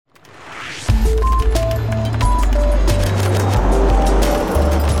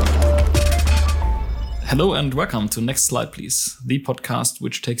Hello and welcome to Next Slide, Please, the podcast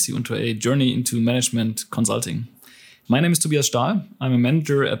which takes you into a journey into management consulting. My name is Tobias Stahl. I'm a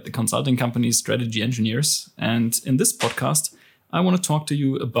manager at the consulting company Strategy Engineers. And in this podcast, I want to talk to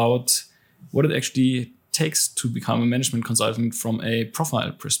you about what it actually takes to become a management consultant from a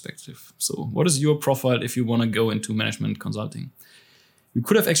profile perspective. So what is your profile if you want to go into management consulting? We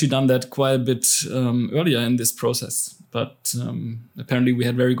could have actually done that quite a bit earlier in this process, but apparently we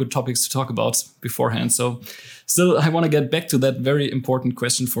had very good topics to talk about beforehand. So still, I want to get back to that very important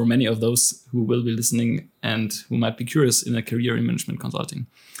question for many of those who will be listening and who might be curious in a career in management consulting.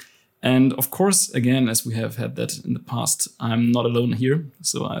 And of course, again, as we have had that in the past, I'm not alone here.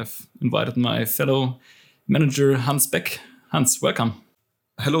 So I've invited my fellow manager, Hans Beck. Hans, welcome.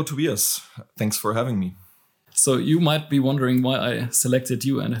 Hello, Tobias. Thanks for having me. So you might be wondering why I selected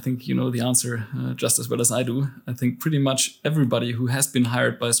you, and I think you know the answer just as well as I do. I think pretty much everybody who has been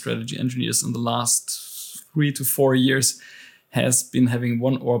hired by Strategy Engineers in the last 3 to 4 years has been having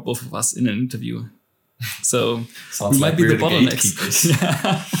one or both of us in an interview. So we might be the bottlenecks.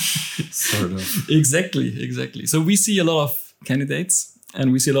 Yeah. Sort of. Exactly. So we see a lot of candidates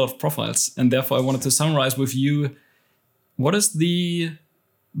and we see a lot of profiles, and therefore I wanted to summarize with you what is the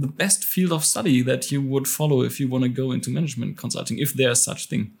best field of study that you would follow if you want to go into management consulting, if there's such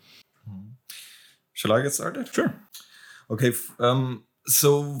thing. Shall I get started? Sure. Okay.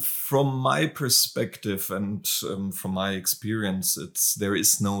 So from my perspective and from my experience, there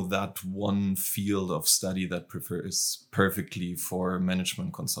is no that one field of study that prefers perfectly for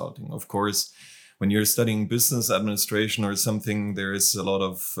management consulting. Of course, when you're studying business administration or something, there is a lot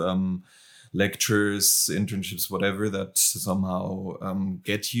of lectures, internships, whatever that somehow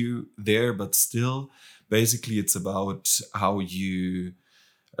get you there. But still, basically, it's about how you,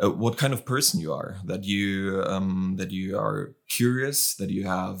 what kind of person you are. That you are curious, that you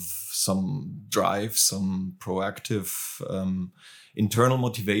have some drive, some proactive internal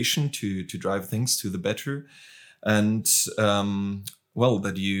motivation to drive things to the better, and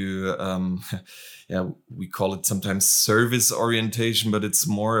that you, we call it sometimes service orientation, but it's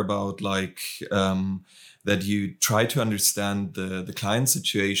more about that you try to understand the client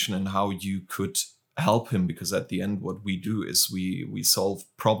situation and how you could help him, because at the end, what we do is we solve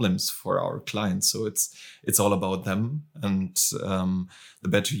problems for our clients. So it's all about them, and the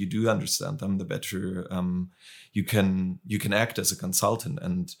better you do understand them, the better you can act as a consultant.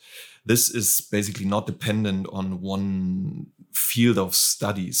 And this is basically not dependent on one field of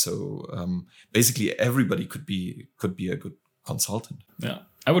study. So basically everybody could be a good consultant. Yeah,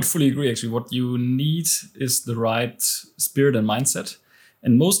 I would fully agree. Actually, what you need is the right spirit and mindset.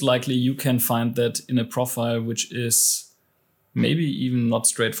 And most likely you can find that in a profile which is maybe even not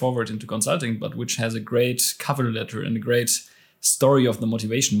straightforward into consulting, but which has a great cover letter and a great story of the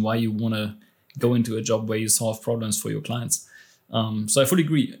motivation why you want to go into a job where you solve problems for your clients. So I fully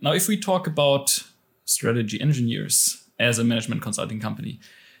agree. Now, if we talk about Strategy Engineers as a management consulting company,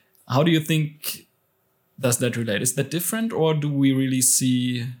 how do you think does that relate? Is that different, or do we really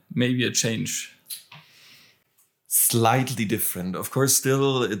see maybe a change? Slightly different. Of course,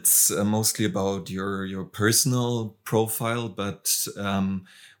 still it's mostly about your personal profile, but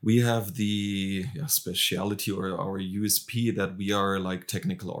we have the speciality or our USP that we are like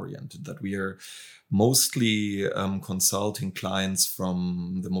technical oriented, that we are mostly consulting clients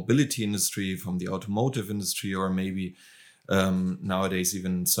from the mobility industry, from the automotive industry, or maybe nowadays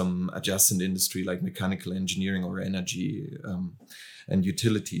even some adjacent industry like mechanical engineering or energy and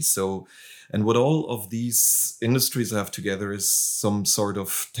utilities. So, and what all of these industries have together is some sort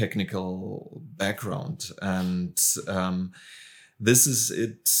of technical background. And this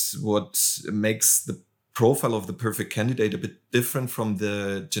is what makes the profile of the perfect candidate a bit different from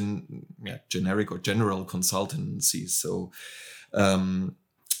the generic or general consultancy. So,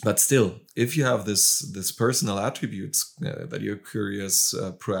 but still, if you have this personal attributes, that you're curious,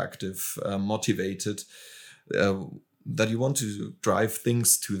 proactive, motivated, that you want to drive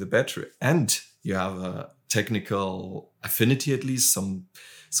things to the better, and you have a technical affinity, at least some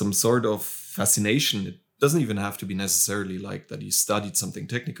sort of fascination. It doesn't even have to be necessarily like that you studied something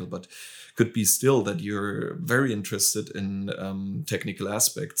technical, but could be still that you're very interested in technical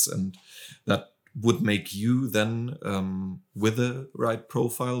aspects, and that would make you then, with the right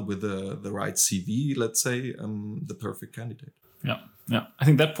profile, with the right CV, let's say, the perfect candidate. Yeah. I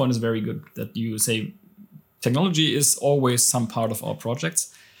think that point is very good, that you say technology is always some part of our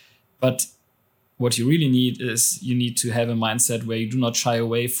projects, but what you really need is you need to have a mindset where you do not shy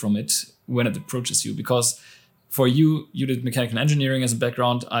away from it when it approaches you. Because for you did mechanical engineering as a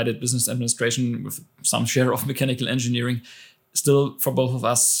background. I did business administration with some share of mechanical engineering. still, for both of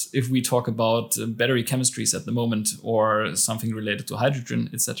us, if we talk about battery chemistries at the moment or something related to hydrogen,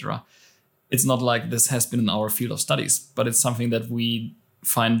 etc., it's not like this has been in our field of studies, but it's something that we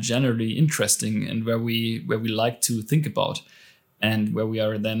find generally interesting and where we like to think about, and where we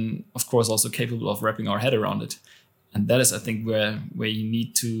are then, of course, also capable of wrapping our head around it. And that is, I think, where you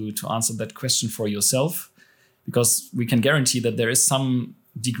need to answer that question for yourself, because we can guarantee that there is some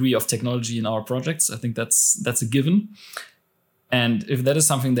degree of technology in our projects. I think that's a given. And if that is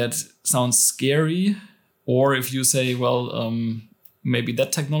something that sounds scary, or if you say, well, maybe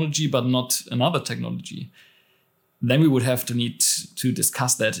that technology, but not another technology, then we would have to need to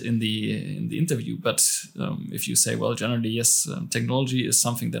discuss that in the interview. But if you say, well, generally, yes, technology is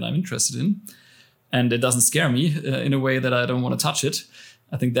something that I'm interested in, and it doesn't scare me in a way that I don't want to touch it,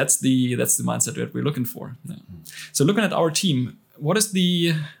 I think that's the mindset that we're looking for. Yeah. So looking at our team, what is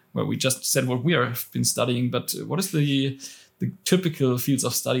we just said what we have been studying, but what is the typical fields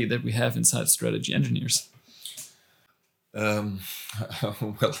of study that we have inside strategy engineers? Well,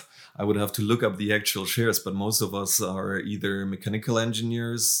 I would have to look up the actual shares, but most of us are either mechanical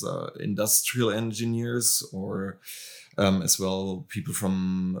engineers, industrial engineers, or as well people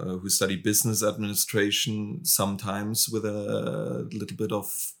from who study business administration, sometimes with a little bit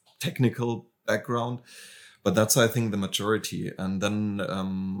of technical background. But that's, I think, the majority. And then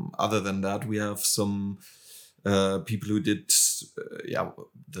other than that, we have some people who did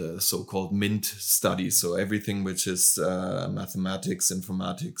the so-called MINT studies, so everything which is mathematics,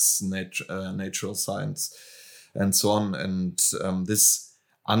 informatics, natural science, and so on. And this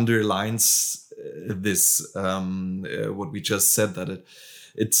underlines what we just said, that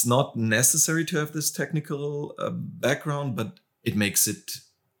it's not necessary to have this technical background, but it makes it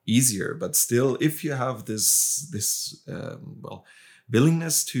easier. But still, if you have this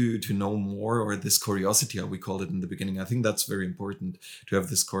willingness to know more, or this curiosity, how we called it in the beginning, I think that's very important, to have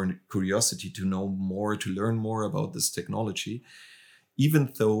this curiosity to know more, to learn more about this technology,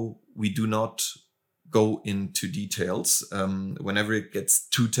 even though we do not go into details. Whenever it gets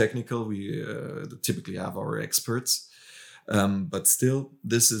too technical, we typically have our experts. But still,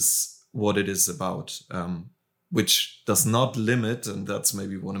 this is what it is about, which does not limit, and that's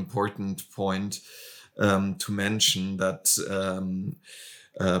maybe one important point to mention, that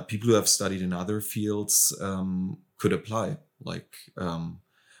people who have studied in other fields could apply. Like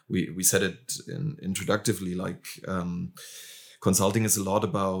we said it introductively, like consulting is a lot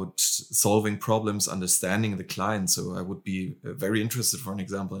about solving problems, understanding the client. So I would be very interested, for an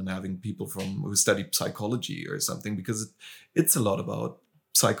example, in having people who study psychology or something, because it's a lot about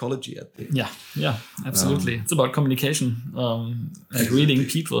psychology at the yeah, absolutely. It's about communication and reading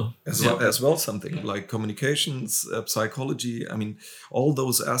people as well. Something like communications, psychology. I mean, all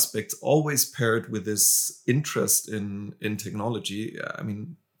those aspects always paired with this interest in technology. I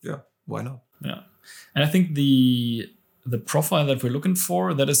mean, why not? Yeah, and I think the profile that we're looking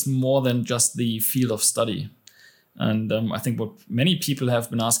for, that is more than just the field of study. And I think what many people have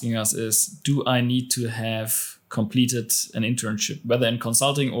been asking us is, do I need to have completed an internship, whether in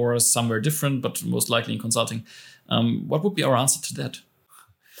consulting or somewhere different, but most likely in consulting? What would be our answer to that?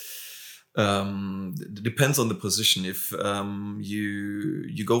 It depends on the position. If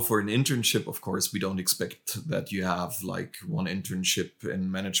you go for an internship, of course, we don't expect that you have like one internship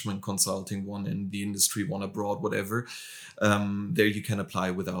in management consulting, one in the industry, one abroad, whatever. There you can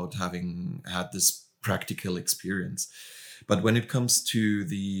apply without having had this practical experience. But when it comes to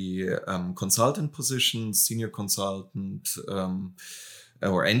the consultant positions, senior consultant,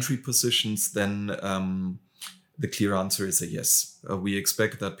 or entry positions, then the clear answer is a yes. We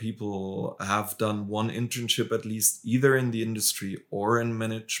expect that people have done one internship at least, either in the industry or in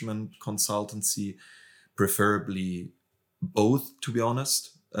management consultancy, preferably both, to be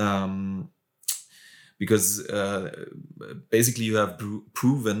honest. Because basically you have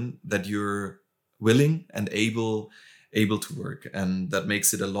proven that you're willing and able to work, and that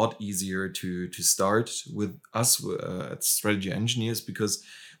makes it a lot easier to start with us at Strategy Engineers, because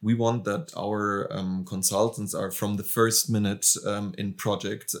we want that our consultants are from the first minute in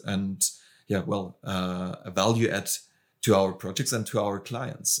project, and a value add to our projects and to our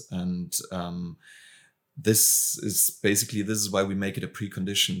clients. And this is why we make it a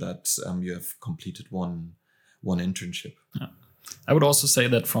precondition that you have completed one internship. Yeah. I would also say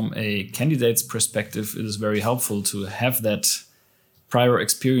that from a candidate's perspective, it is very helpful to have that prior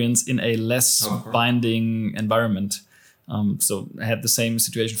experience in a less binding environment. So I had the same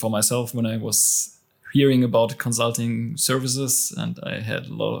situation for myself when I was hearing about consulting services, and I had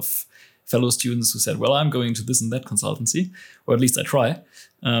a lot of fellow students who said, well, I'm going to this and that consultancy, or at least I try.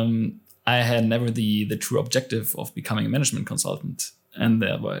 I had never the true objective of becoming a management consultant. And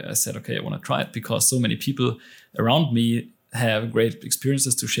thereby I said, okay, I want to try it because so many people around me have great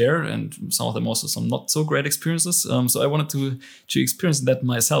experiences to share, and some of them also some not so great experiences. So I wanted to experience that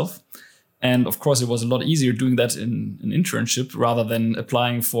myself. And of course, it was a lot easier doing that in an internship rather than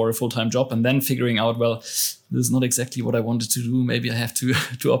applying for a full-time job and then figuring out, well, this is not exactly what I wanted to do. Maybe I have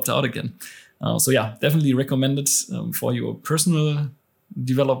to opt out again. So yeah, definitely recommend it for your personal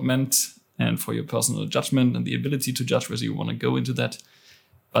development and for your personal judgment and the ability to judge whether you want to go into that.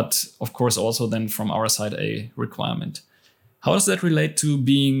 But of course, also then from our side, a requirement. How does that relate to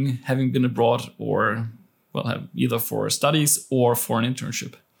having been abroad or, well, either for studies or for an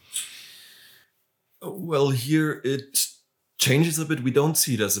internship? Well, here it changes a bit. We don't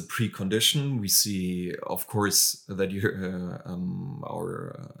see it as a precondition. We see, of course, that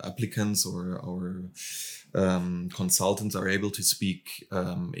our applicants or our consultants are able to speak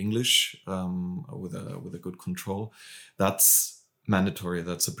English with a good control. That's mandatory.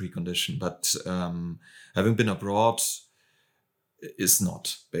 That's a precondition. But having been abroad is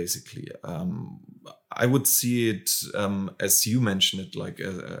not, basically. I would see it, as you mentioned it, like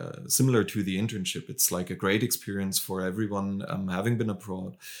similar to the internship. It's like a great experience for everyone having been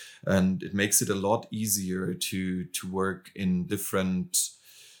abroad. And it makes it a lot easier to work in different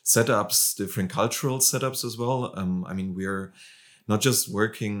setups, different cultural setups as well. I mean, we're not just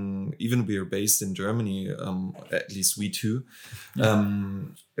working, even we are based in Germany, at least we too.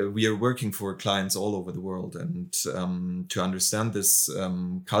 We are working for clients all over the world, and to understand this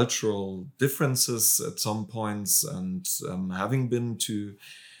cultural differences at some points, and having been to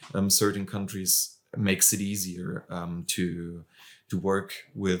certain countries makes it easier to work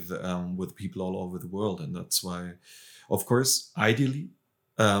with people all over the world. And that's why, of course, ideally,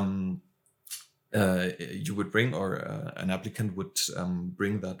 you would bring, or an applicant would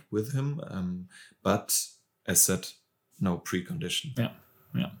bring that with him. But as said, no precondition.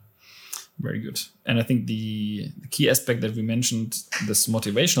 Yeah. Very good. And I think the key aspect that we mentioned, this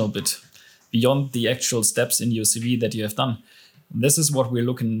motivational bit, beyond the actual steps in your CV that you have done, this is what we're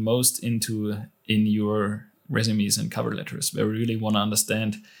looking most into in your resumes and cover letters, where we really want to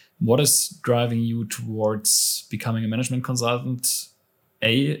understand what is driving you towards becoming a management consultant,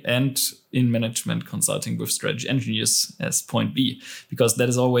 A, and in management consulting with strategy engineers as point B, because that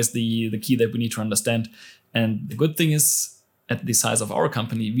is always the key that we need to understand. And the good thing is, at the size of our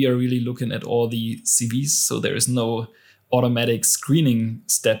company, we are really looking at all the CVs. So there is no automatic screening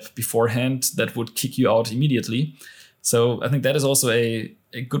step beforehand that would kick you out immediately. So I think that is also a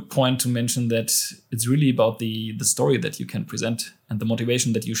good point to mention, that it's really about the story that you can present and the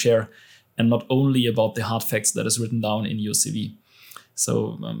motivation that you share, and not only about the hard facts that is written down in your CV.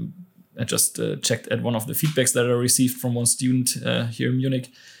 So I just checked at one of the feedbacks that I received from one student here in Munich.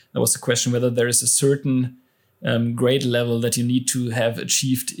 There was a question whether there is a certain grade level that you need to have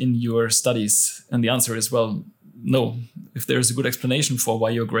achieved in your studies. And the answer is, well, no. If there is a good explanation for why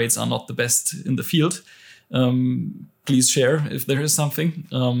your grades are not the best in the field, please share if there is something.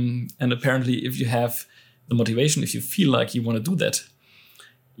 And apparently, if you have the motivation, if you feel like you want to do that,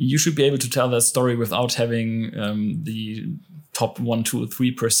 you should be able to tell that story without having the top 1, 2,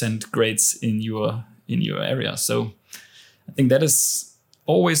 3% grades in your area. So I think that is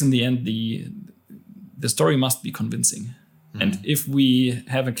always, in the end, the story must be convincing. Mm-hmm. And if we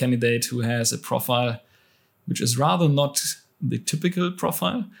have a candidate who has a profile which is rather not the typical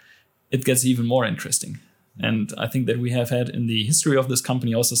profile, it gets even more interesting. And I think that we have had in the history of this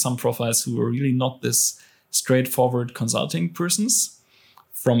company also some profiles who are really not this straightforward consulting persons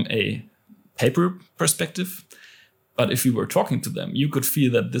from a paper perspective. But if you were talking to them, you could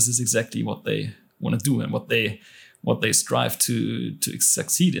feel that this is exactly what they want to do and what they strive to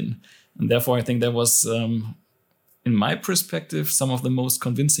succeed in. And therefore, I think that was, in my perspective, some of the most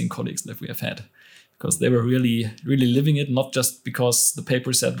convincing colleagues that we have had, because they were really, really living it, not just because the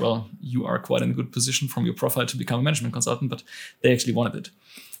paper said, well, you are quite in a good position from your profile to become a management consultant, but they actually wanted it.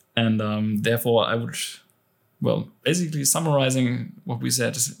 And therefore, I would, well, basically summarizing what we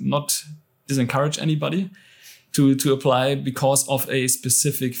said, is not disencourage anybody to apply because of a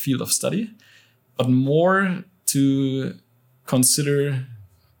specific field of study, but more to consider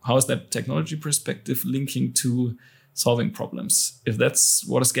how is that technology perspective linking to solving problems. If that's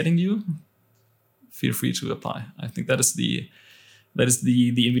what is getting you, feel free to apply. I think that is the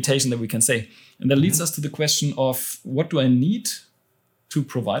invitation that we can say. And that leads us to the question of, what do I need to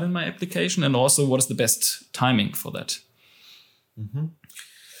provide in my application, and also what is the best timing for that? Mm-hmm.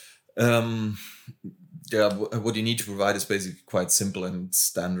 what you need to provide is basically quite simple and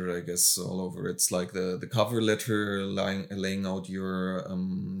standard, I guess, all over. It's like the cover letter, laying out your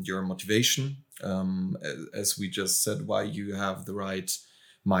motivation, as we just said, why you have the right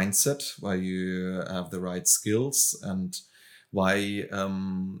mindset, why you have the right skills, and why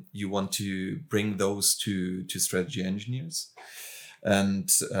you want to bring those to strategy engineers. And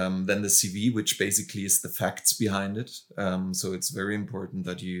then the CV, which basically is the facts behind it. So it's very important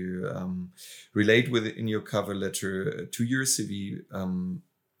that you relate with it in your cover letter to your CV,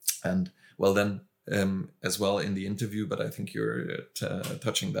 and well, then as well in the interview. But I think you're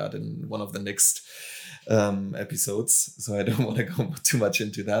touching that in one of the next episodes, so I don't want to go too much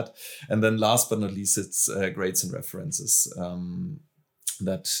into that. And then last but not least, it's grades and references.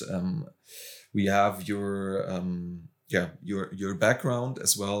 We have your background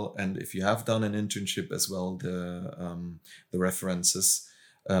as well, and if you have done an internship as well, the references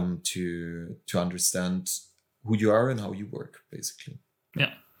to understand who you are and how you work, basically.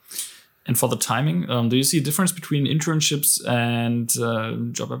 Yeah. And for the timing, do you see a difference between internships and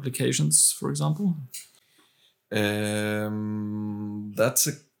job applications, for example? That's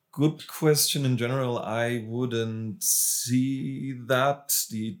a good question. In general, I wouldn't see that.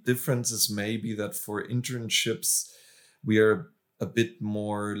 The difference is maybe that for internships, we are a bit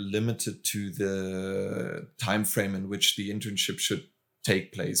more limited to the time frame in which the internship should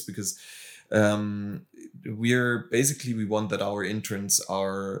take place, because we want that our interns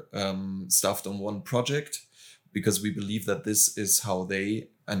are staffed on one project, because we believe that this is how they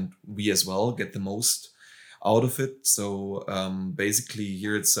and we as well get the most out of it. So basically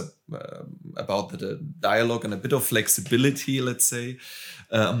here it's about the dialogue and a bit of flexibility, let's say,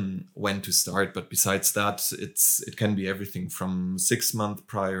 when to start. But besides that, it can be everything from 6 months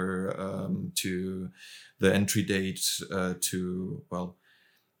prior to the entry date to, well,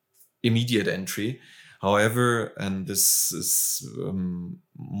 immediate entry. However, and this is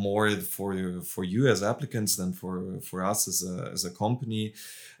more for you as applicants than for us as a company,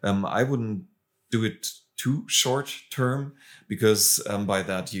 I wouldn't do it too short term, because by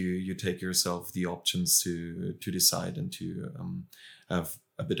that you take yourself the options to decide and to have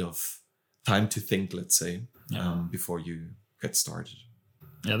a bit of time to think, let's say, before you get started.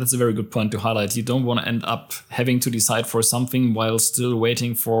 Yeah, that's a very good point to highlight. You don't want to end up having to decide for something while still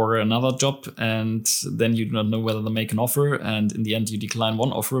waiting for another job, and then you do not know whether they make an offer, and in the end you decline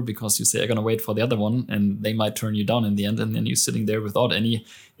one offer because you say I'm going to wait for the other one, and they might turn you down in the end, and then you're sitting there without any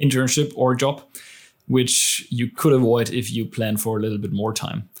internship or job, which you could avoid if you plan for a little bit more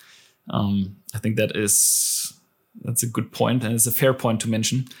time. I think that's a good point, and it's a fair point to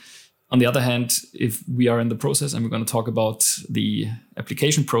mention. On the other hand, if we are in the process, and we're going to talk about the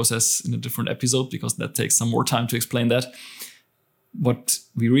application process in a different episode, because that takes some more time to explain that, what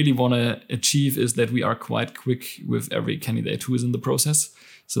we really want to achieve is that we are quite quick with every candidate who is in the process,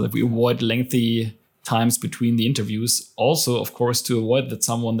 so that we avoid lengthy times between the interviews. Also, of course, to avoid that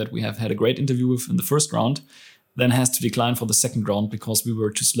someone that we have had a great interview with in the first round then has to decline for the second round because we were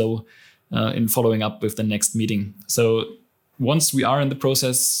too slow in following up with the next meeting. So once we are in the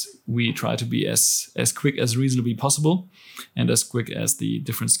process, we try to be as quick as reasonably possible and as quick as the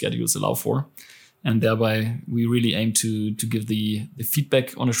different schedules allow for. And thereby, we really aim to give the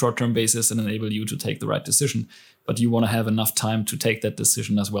feedback on a short-term basis and enable you to take the right decision. But you want to have enough time to take that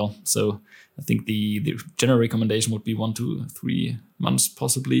decision as well. So I think the general recommendation would be 1 to 3 months,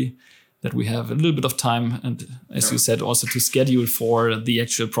 possibly, that we have a little bit of time. And as you said, also to schedule for the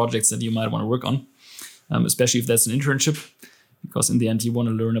actual projects that you might want to work on, especially if that's an internship, because in the end, you want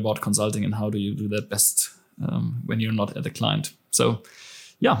to learn about consulting and how do you do that best when you're not at the client. So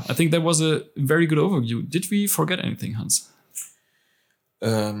yeah, I think that was a very good overview. Did we forget anything, Hans?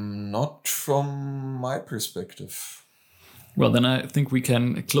 Not from my perspective. Well, then I think we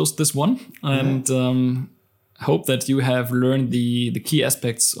can close this one and hope that you have learned the key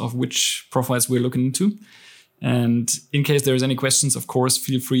aspects of which profiles we're looking into. And in case there's any questions, of course,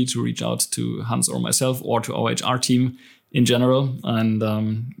 feel free to reach out to Hans or myself or to our HR team in general. And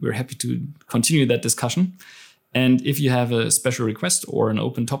we're happy to continue that discussion. And if you have a special request or an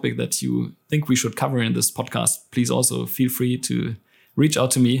open topic that you think we should cover in this podcast, please also feel free to reach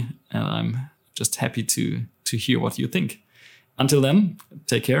out to me. And I'm just happy to hear what you think. Until then,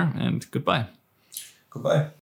 take care and goodbye. Goodbye.